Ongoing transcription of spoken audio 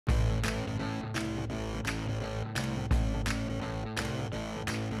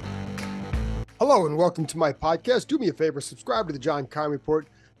Hello and welcome to my podcast. Do me a favor, subscribe to the John Keim Report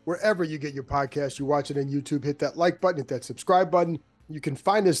wherever you get your podcast. You watch it on YouTube, hit that like button, hit that subscribe button. You can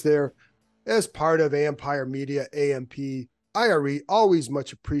find us there as part of Empire Media, AMP, IRE. Always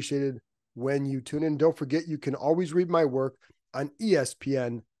much appreciated when you tune in. Don't forget, you can always read my work on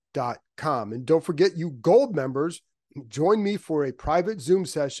ESPN.com. And don't forget, you gold members, join me for a private Zoom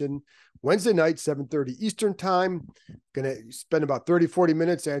session Wednesday night, 7:30 Eastern time. Going to spend about 30, 40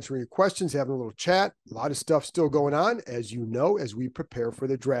 minutes answering your questions, having a little chat. A lot of stuff still going on, as you know, as we prepare for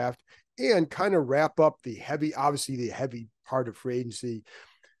the draft and kind of wrap up the heavy part of free agency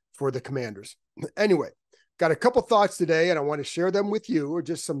for the Commanders. Anyway, got a couple thoughts today, and I want to share them with you, or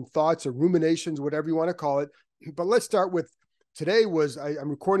just some thoughts or ruminations, whatever you want to call it. But let's start with today. I'm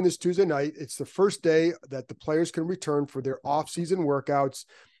recording this Tuesday night. It's the first day that the players can return for their off-season workouts.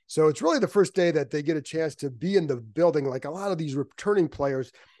 So it's really the first day that they get a chance to be in the building, like a lot of these returning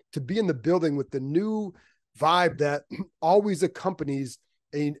players, to be in the building with the new vibe that always accompanies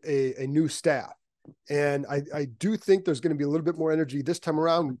a new staff. And I do think there's going to be a little bit more energy this time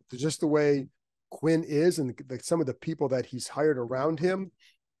around, just the way Quinn is and some of the people that he's hired around him.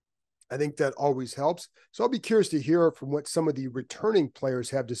 I think that always helps. So I'll be curious to hear from what some of the returning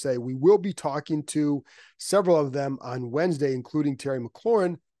players have to say. We will be talking to several of them on Wednesday, including Terry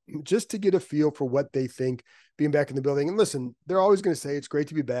McLaurin, just to get a feel for what they think being back in the building. And listen, they're always going to say it's great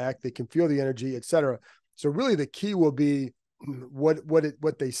to be back. They can feel the energy, et cetera. So really the key will be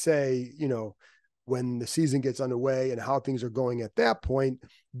what they say, when the season gets underway and how things are going at that point.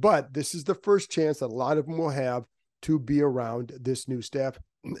 But this is the first chance that a lot of them will have to be around this new staff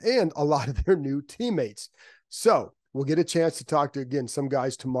and a lot of their new teammates. So we'll get a chance to talk to, again, some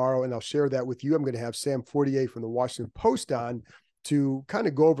guys tomorrow, and I'll share that with you. I'm going to have Sam Fortier from the Washington Post on to kind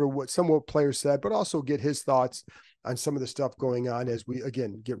of go over what some of what players said, but also get his thoughts on some of the stuff going on as we,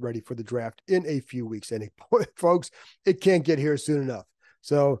 again, get ready for the draft in a few weeks. And folks, it can't get here soon enough.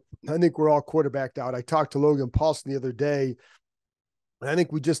 So I think we're all quarterbacked out. I talked to Logan Paulson the other day, and I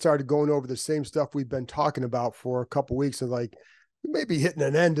think we just started going over the same stuff we've been talking about for a couple of weeks. And like, we may be hitting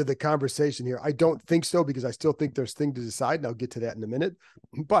an end to the conversation here. I don't think so, because I still think there's things to decide, and I'll get to that in a minute.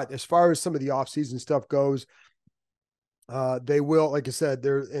 But as far as some of the offseason stuff goes, they will, like I said,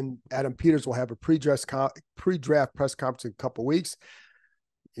 and Adam Peters will have a pre-draft press conference in a couple of weeks.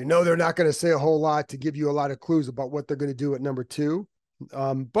 They're not going to say a whole lot to give you a lot of clues about what they're going to do at number 2.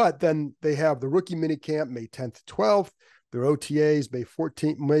 But then they have the rookie minicamp May 10th, 12th, their OTAs May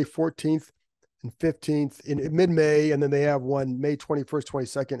 14th and 15th in mid-May. And then they have one May 21st,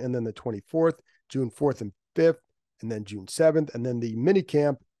 22nd, and then the 24th, June 4th and 5th, and then June 7th. And then the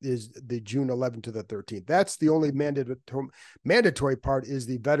minicamp is the June 11th to the 13th. That's the only mandatory part, is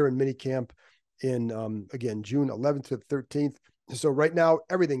the veteran minicamp in, again, June 11th to the 13th. So right now,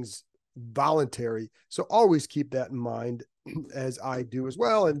 everything's voluntary. So always keep that in mind, as I do as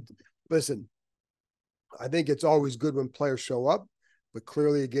well. And listen, I think it's always good when players show up, but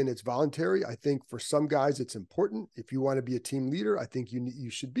clearly, again, it's voluntary. I think for some guys, it's important. If you want to be a team leader, I think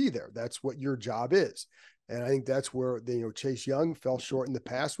you should be there. That's what your job is. And I think that's where Chase Young fell short in the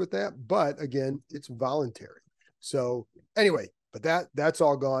past with that. But again, it's voluntary. So anyway, but that's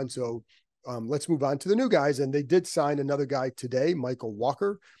all gone. So let's move on to the new guys. And they did sign another guy today, Michael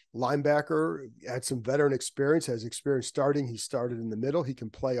Walker, linebacker, had some veteran experience, has experience starting. He started in the middle. He can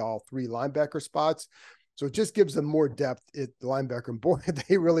play all 3 linebacker spots. So it just gives them more depth at the linebacker. And boy,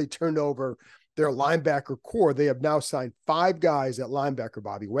 they really turned over their linebacker core. They have now signed 5 guys at linebacker: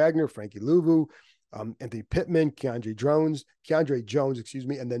 Bobby Wagner, Frankie Louvu, Anthony Pittman, Keandre Jones,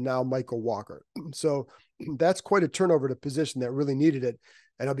 and then now Michael Walker. So that's quite a turnover to position that really needed it.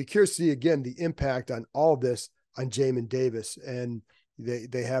 And I'll be curious to see, again, the impact on all of this on Jamin Davis. And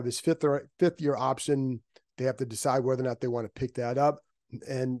they have his fifth year option. They have to decide whether or not they want to pick that up.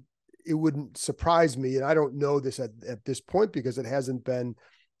 And it wouldn't surprise me, and I don't know this at this point because it hasn't been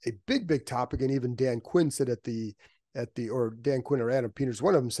a big topic. And even Dan Quinn said Dan Quinn or Adam Peters,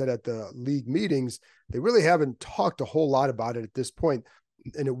 one of them said at the league meetings, they really haven't talked a whole lot about it at this point.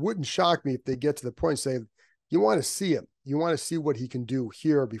 And it wouldn't shock me if they get to the point and say, you want to see him. You want to see what he can do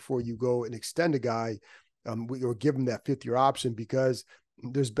here before you go and extend a guy or give him that 5th year option, because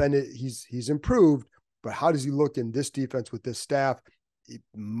he's improved, but how does he look in this defense with this staff?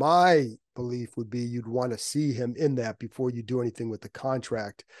 My belief would be you'd want to see him in that before you do anything with the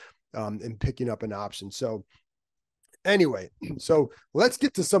contract and picking up an option. So anyway, so let's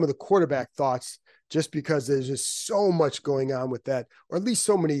get to some of the quarterback thoughts, just because there's just so much going on with that, or at least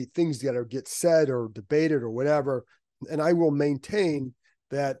so many things that get said or debated or whatever. And I will maintain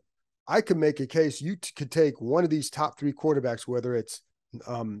that I could make a case you could take one of these top 3 quarterbacks, whether it's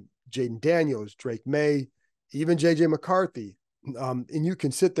Jaden Daniels, Drake May, even JJ McCarthy. And you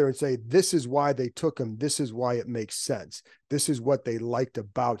can sit there and say, this is why they took him. This is why it makes sense. This is what they liked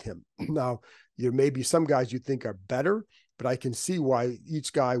about him. Now, there may be some guys you think are better, but I can see why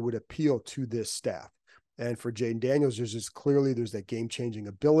each guy would appeal to this staff. And for Jaden Daniels, there's that game-changing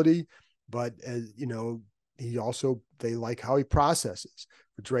ability, but as you know, they like how he processes.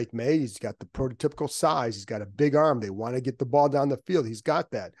 For Drake May, he's got the prototypical size. He's got a big arm. They want to get the ball down the field. He's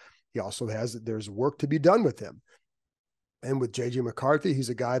got that. He also there's work to be done with him. And with JJ McCarthy, he's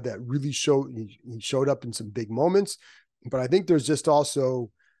a guy that really he showed up in some big moments, but I think there's just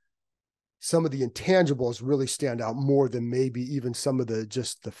also some of the intangibles really stand out more than maybe even some of the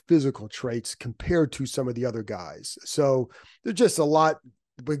physical traits compared to some of the other guys. So there's just a lot.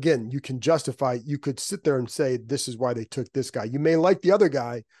 But again, you could sit there and say, this is why they took this guy. You may like the other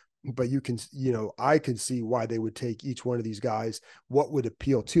guy, but I can see why they would take each one of these guys, what would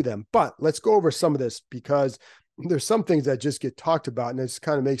appeal to them. But let's go over some of this, because there's some things that just get talked about, and this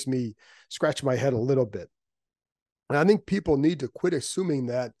kind of makes me scratch my head a little bit. And I think people need to quit assuming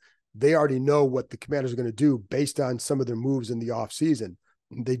that they already know what the Commanders are going to do based on some of their moves in the offseason.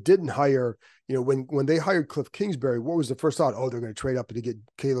 They didn't hire, when they hired Cliff Kingsbury, what was the first thought? Oh, they're going to trade up to get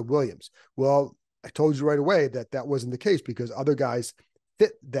Caleb Williams. Well, I told you right away that wasn't the case, because other guys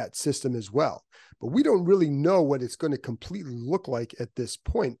fit that system as well. But we don't really know what it's going to completely look like at this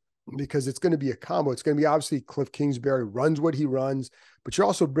point, because it's going to be a combo. It's going to be, obviously, Cliff Kingsbury runs what he runs, but you're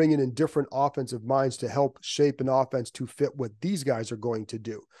also bringing in different offensive minds to help shape an offense to fit what these guys are going to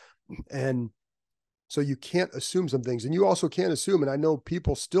do. And so you can't assume some things, and you also can't assume, and I know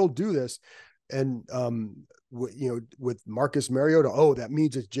people still do this, and with Marcus Mariota, oh, that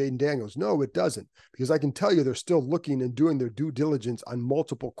means it's Jaden Daniels. No, it doesn't, because I can tell you they're still looking and doing their due diligence on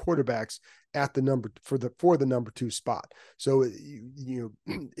multiple quarterbacks at the number for the number 2 spot. So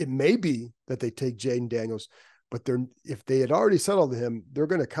it may be that they take Jaden Daniels, but if they had already settled him, they're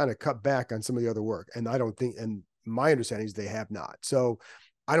going to kind of cut back on some of the other work. And my understanding is they have not. So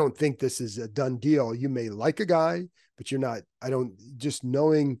I don't think this is a done deal. You may like a guy, but you're not. Just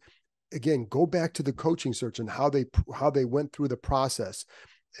knowing, again, go back to the coaching search and how they went through the process.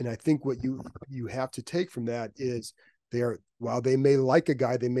 And I think what you have to take from that is while they may like a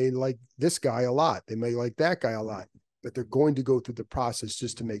guy, they may like this guy a lot, they may like that guy a lot, but they're going to go through the process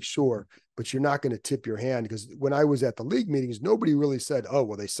just to make sure. But you're not going to tip your hand, because when I was at the league meetings, nobody really said, oh,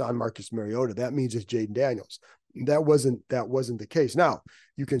 well, they signed Marcus Mariota, that means it's Jaden Daniels. That wasn't the case. Now,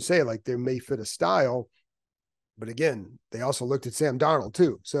 you can say, like, they may fit a style, but again, they also looked at Sam Darnold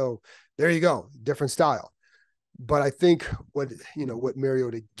too. So there you go, different style. But I think what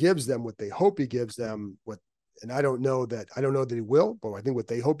Mariota gives them, what they hope he gives them, and I don't know that he will, but I think what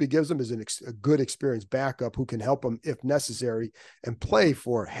they hope he gives them is a good experienced backup who can help them if necessary and play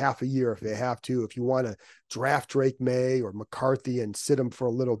for half a year if they have to. If you want to draft Drake May or McCarthy and sit them for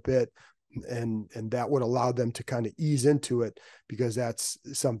a little bit, and that would allow them to kind of ease into it, because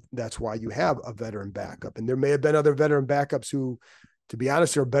that's why you have a veteran backup. And there may have been other veteran backups who, to be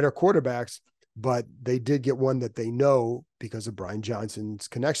honest, are better quarterbacks, but they did get one that they know because of Brian Johnson's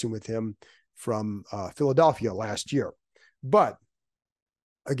connection with him from Philadelphia last year. But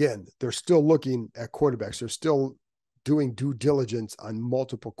again, they're still looking at quarterbacks. They're still doing due diligence on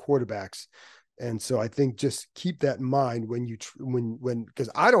multiple quarterbacks. And so I think just keep that in mind because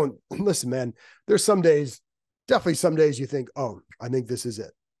I don't listen, man, there's definitely some days you think, oh, I think this is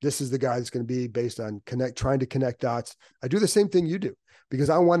it. This is the guy that's going to be based on trying to connect dots. I do the same thing you do,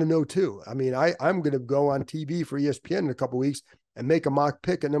 because I want to know too. I mean, I'm going to go on TV for ESPN in a couple of weeks and make a mock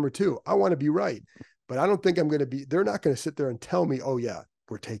pick at number 2. I want to be right, but I don't think they're not going to sit there and tell me, oh yeah,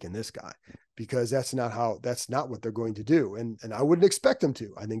 we're taking this guy, because that's not what they're going to do. And I wouldn't expect them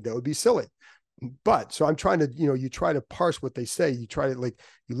to. I think that would be silly. But so I'm trying to, you try to parse what they say. You try to,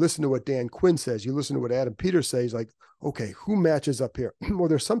 you listen to what Dan Quinn says, you listen to what Adam Peters says, like, okay, who matches up here? Well,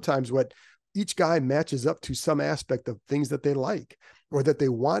 there's sometimes what each guy matches up to some aspect of things that they like or that they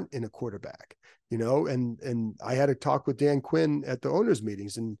want in a quarterback, and I had a talk with Dan Quinn at the owners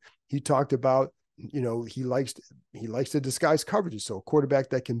meetings, and he talked about, he likes to disguise coverages. So a quarterback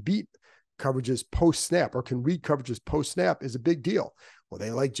that can beat coverages post snap or can read coverages post snap is a big deal. Well,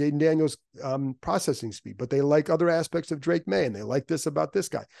 they like Jaden Daniels' processing speed, but they like other aspects of Drake May, and they like this about this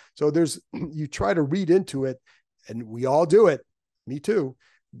guy. So you try to read into it, and we all do it. Me too.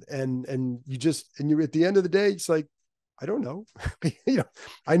 And you're at the end of the day, it's like, I don't know.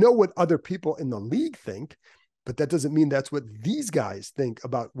 I know what other people in the league think, but that doesn't mean that's what these guys think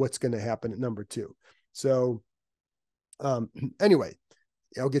about what's going to happen at number 2. So anyway,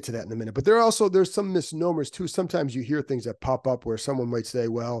 I'll get to that in a minute. But there's some misnomers too. Sometimes you hear things that pop up where someone might say,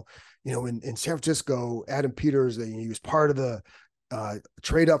 well, in San Francisco, Adam Peters, he was part of the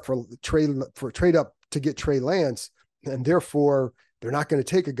trade up to get Trey Lance, and therefore they're not going to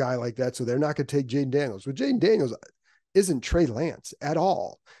take a guy like that. So they're not going to take Jaden Daniels. Well, Jaden Daniels isn't Trey Lance at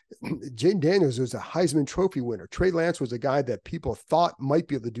all. Jaden Daniels was a Heisman Trophy winner. Trey Lance was a guy that people thought might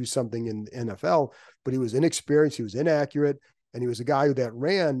be able to do something in the NFL, but he was inexperienced, he was inaccurate, and he was a guy that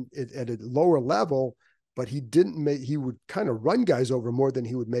ran at a lower level, but he would kind of run guys over more than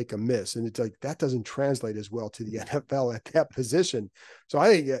he would make a miss. And it's like, that doesn't translate as well to the NFL at that position. So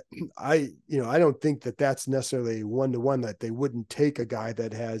I think I don't think that that's necessarily one-to-one, that they wouldn't take a guy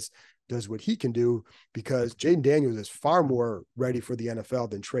that does what he can do, because Jaden Daniels is far more ready for the NFL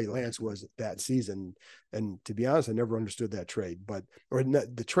than Trey Lance was that season. And to be honest, I never understood that trade, or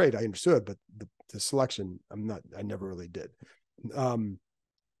the trade I understood, but the selection, I never really did.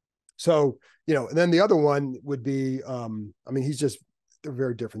 So, and then the other one would be, they're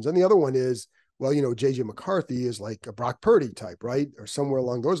very different. And the other one is, well, JJ McCarthy is like a Brock Purdy type, right? Or somewhere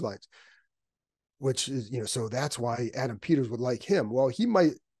along those lines, which is, so that's why Adam Peters would like him. Well,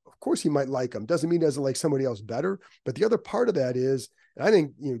 of course he might like him. Doesn't mean he doesn't like somebody else better. But the other part of that is, and I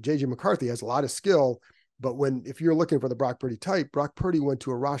think, JJ McCarthy has a lot of skill, but if you're looking for the Brock Purdy type, Brock Purdy went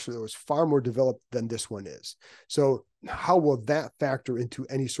to a roster that was far more developed than this one is. So how will that factor into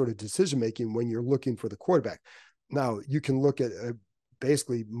any sort of decision-making when you're looking for the quarterback? Now, you can look at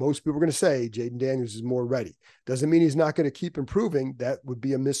basically most people are going to say Jaden Daniels is more ready. Doesn't mean he's not going to keep improving. That would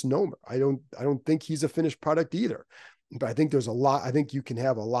be a misnomer. I don't think he's a finished product either. But I think I think you can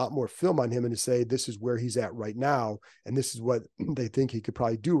have a lot more film on him and to say, this is where he's at right now. And this is what they think he could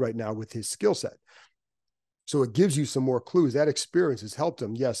probably do right now with his skill set. So it gives you some more clues. That experience has helped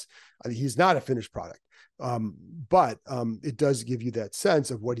him. Yes, he's not a finished product, but it does give you that sense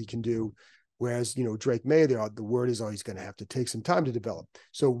of what he can do. Whereas, Drake May, the word is, he's going to have to take some time to develop.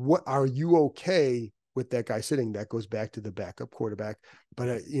 So what are you okay with that guy sitting? That goes back to the backup quarterback. But,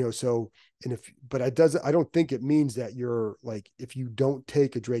 I don't think it means that you're like, if you don't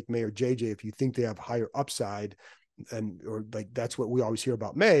take a Drake May or JJ, if you think they have higher upside, or like, that's what we always hear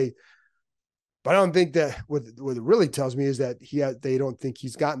about May. But I don't think that what it really tells me is that they don't think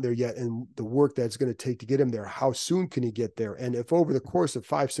he's gotten there yet. And the work that's going to take to get him there, how soon can he get there? And if over the course of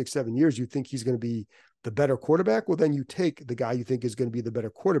 5, 6, 7 years, you think he's going to be the better quarterback, well, then you take the guy you think is going to be the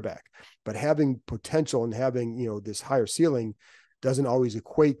better quarterback. But having potential and having, this higher ceiling doesn't always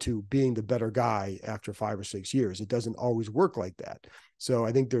equate to being the better guy after 5 or 6 years. It doesn't always work like that. So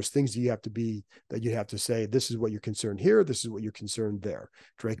I think there's things you have to say, this is what you're concerned here. This is what you're concerned there.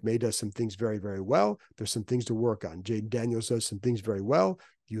 Drake May does some things very, very well. There's some things to work on. Jaden Daniels does some things very well.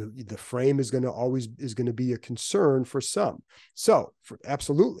 The frame is going to be a concern for some. So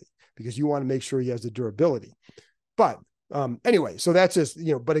absolutely, because you want to make sure he has the durability. But anyway, so that's just,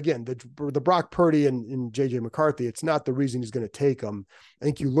 but again, the Brock Purdy and JJ McCarthy, it's not the reason he's going to take them. I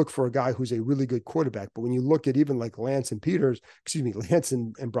think you look for a guy who's a really good quarterback, but when you look at even like Lance and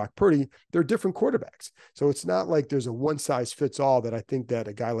Brock Purdy, they're different quarterbacks. So it's not like there's a one size fits all that I think that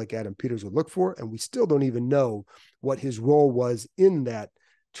a guy like Adam Peters would look for. And we still don't even know what his role was in that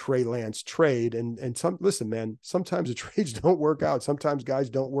Trey Lance trade. And listen, man, sometimes the trades don't work out. Sometimes guys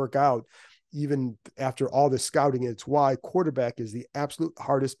don't work out even after all this scouting. It's why quarterback is the absolute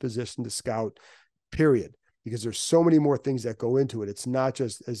hardest position to scout, period, because there's so many more things that go into it. It's not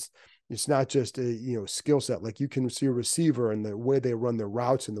just a skill set. Like you can see a receiver and the way they run their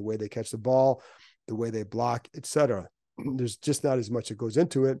routes and the way they catch the ball, the way they block, etc. There's just not as much that goes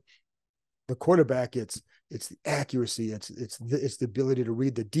into it. The quarterback, it's the accuracy, it's the ability to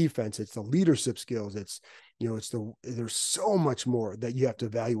read the defense, it's the leadership skills, there's so much more that you have to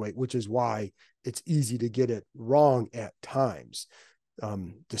evaluate, which is why it's easy to get it wrong at times,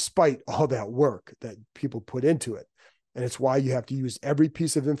 despite all that work that people put into it. And it's why you have to use every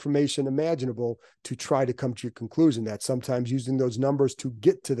piece of information imaginable to try to come to your conclusion, that sometimes using those numbers to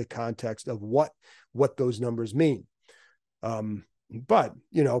get to the context of what those numbers mean. But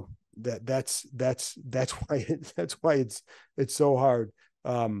that's why it's so hard.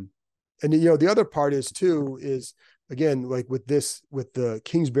 And the other part is again, like with the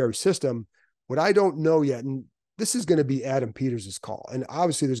Kingsbury system, what I don't know yet, and this is going to be Adam Peters' call. And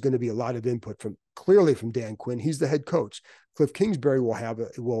obviously there's going to be a lot of input clearly from Dan Quinn. He's the head coach. Cliff Kingsbury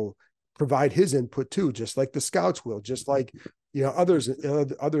will provide his input too, just like the scouts will, just like, others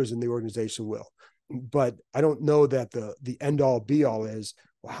in the organization will. But I don't know that the end all be all is,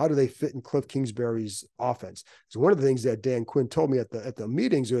 well, how do they fit in Cliff Kingsbury's offense? So one of the things that Dan Quinn told me at the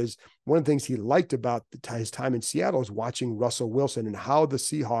meetings is one of the things he liked about his time in Seattle is watching Russell Wilson and how the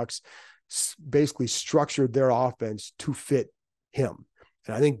Seahawks basically structured their offense to fit him.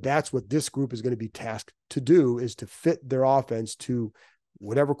 And I think that's what this group is going to be tasked to do, is to fit their offense to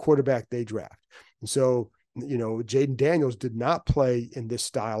whatever quarterback they draft. And so, Jaden Daniels did not play in this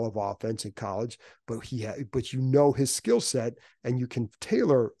style of offense in college, but his skill set, and you can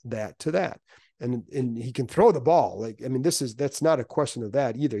tailor that to that. And he can throw the ball. That's not a question of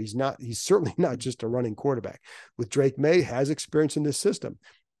that either. He's certainly not just a running quarterback. With Drake May, has experience in this system,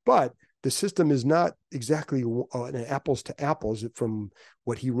 but the system is not exactly an apples to apples from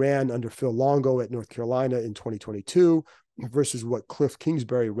what he ran under Phil Longo at North Carolina in 2022 versus what Cliff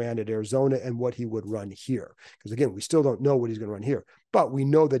Kingsbury ran at Arizona and what he would run here. Because again, we still don't know what he's going to run here, but we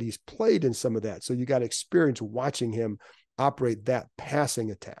know that he's played in some of that. So you got experience watching him operate that passing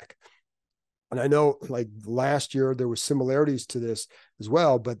attack. And I know like last year, there were similarities to this as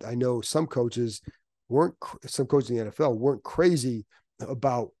well, but I know some coaches in the NFL weren't crazy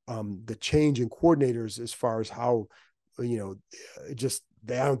about the change in coordinators as far as how, I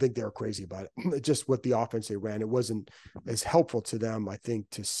don't think they were crazy about it. Just what the offense they ran, it wasn't as helpful to them, I think,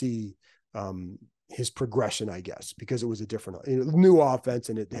 to see his progression, I guess, because it was a different, new offense,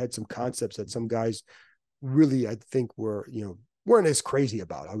 and it had some concepts that some guys really, I think, weren't as crazy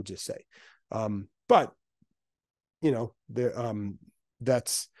about, I would just say. But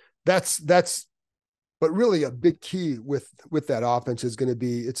but really a big key with that offense is going to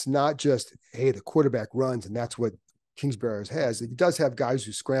be, it's not just, hey, the quarterback runs and that's what Kingsbury has. He does have guys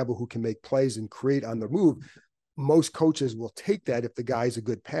who scramble, who can make plays and create on the move. Most coaches will take that if the guy's a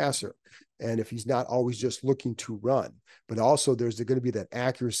good passer and if he's not always just looking to run. But also there's going to be that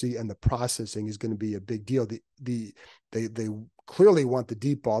accuracy, and the processing is going to be a big deal. They clearly want the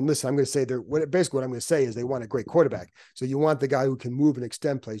deep ball. And listen, I'm going to say basically what I'm going to say is they want a great quarterback. So you want the guy who can move and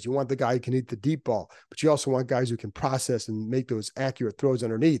extend plays. You want the guy who can eat the deep ball, but you also want guys who can process and make those accurate throws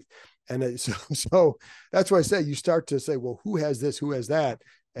underneath. And so that's why I say you start to say, well, who has this? Who has that?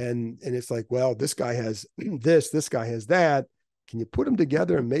 And it's like, well, this guy has this guy has that. Can you put them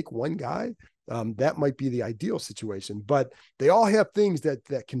together and make one guy? That might be the ideal situation, but they all have things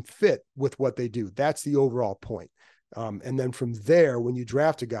that can fit with what they do. That's the overall point. And then from there, when you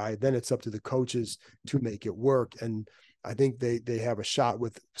draft a guy, then it's up to the coaches to make it work. And I think they have a shot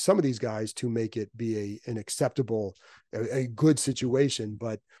with some of these guys to make it be an acceptable, a good situation,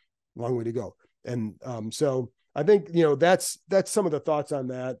 but long way to go. And so I think, that's some of the thoughts on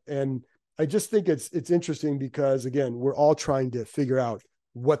that. And I just think it's interesting because, again, we're all trying to figure out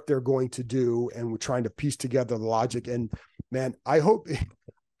what they're going to do, and we're trying to piece together the logic. And man, I hope,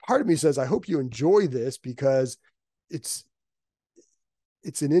 part of me says, I hope you enjoy this, because it's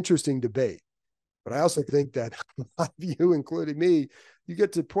an interesting debate. But I also think that a lot of you, including me, you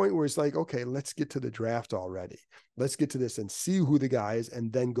get to the point where it's like, okay, let's get to the draft already. Let's get to this and see who the guy is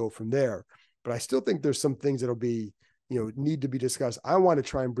and then go from there. But I still think there's some things that'll be, need to be discussed. I want to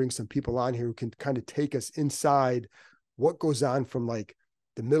try and bring some people on here who can kind of take us inside what goes on from like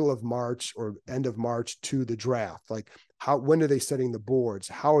the middle of March or end of March to the draft. Like when are they setting the boards?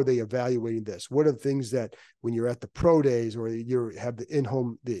 How are they evaluating this? What are the things that when you're at the pro days or you have the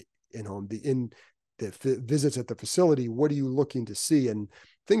visits at the facility, what are you looking to see? And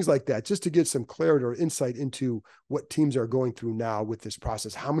things like that, just to get some clarity or insight into what teams are going through now with this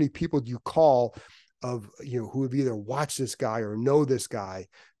process. How many people do you call who have either watched this guy or know this guy,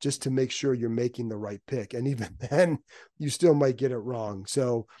 just to make sure you're making the right pick? And even then you still might get it wrong.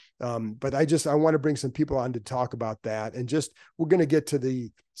 So, but I want to bring some people on to talk about that. And we're going to get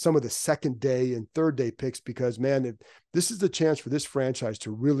to some of the second day and third day picks, because man, this is the chance for this franchise to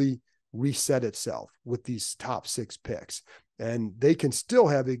really reset itself with these top 6 picks. And they can still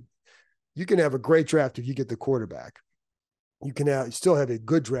you can have a great draft if you get the quarterback. You can still have a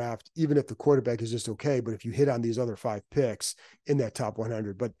good draft, even if the quarterback is just okay. But if you hit on these other 5 picks in that top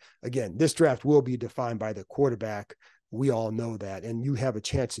 100, but again, this draft will be defined by the quarterback. We all know that. And you have a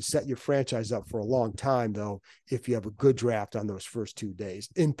chance to set your franchise up for a long time, though, if you have a good draft on those first 2 days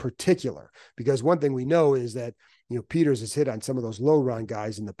in particular. Because one thing we know is that, Peters has hit on some of those low run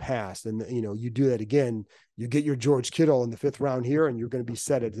guys in the past. And, you do that again, you get your George Kittle in the 5th round here, and you're going to be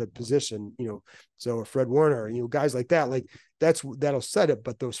set at that position, so Fred Warner, guys like that, like that'll set it.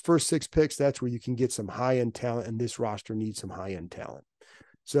 But those first 6 picks, that's where you can get some high end talent. And this roster needs some high end talent.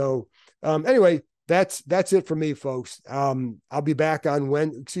 So anyway, that's it for me, folks. I'll be back on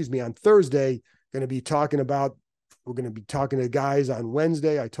Thursday. We're going to be talking to guys on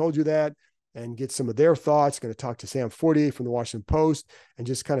Wednesday. I told you that. and get some of their thoughts. Going to talk to Sam Fortier from the Washington Post and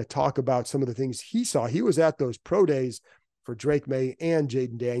just kind of talk about some of the things he saw. He was at those pro days for Drake May and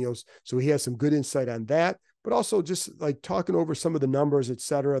Jaden Daniels, so he has some good insight on that, but also just like talking over some of the numbers, et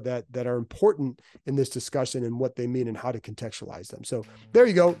cetera, that are important in this discussion and what they mean and how to contextualize them. So there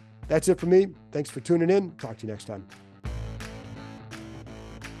you go. That's it for me. Thanks for tuning in. Talk to you next time.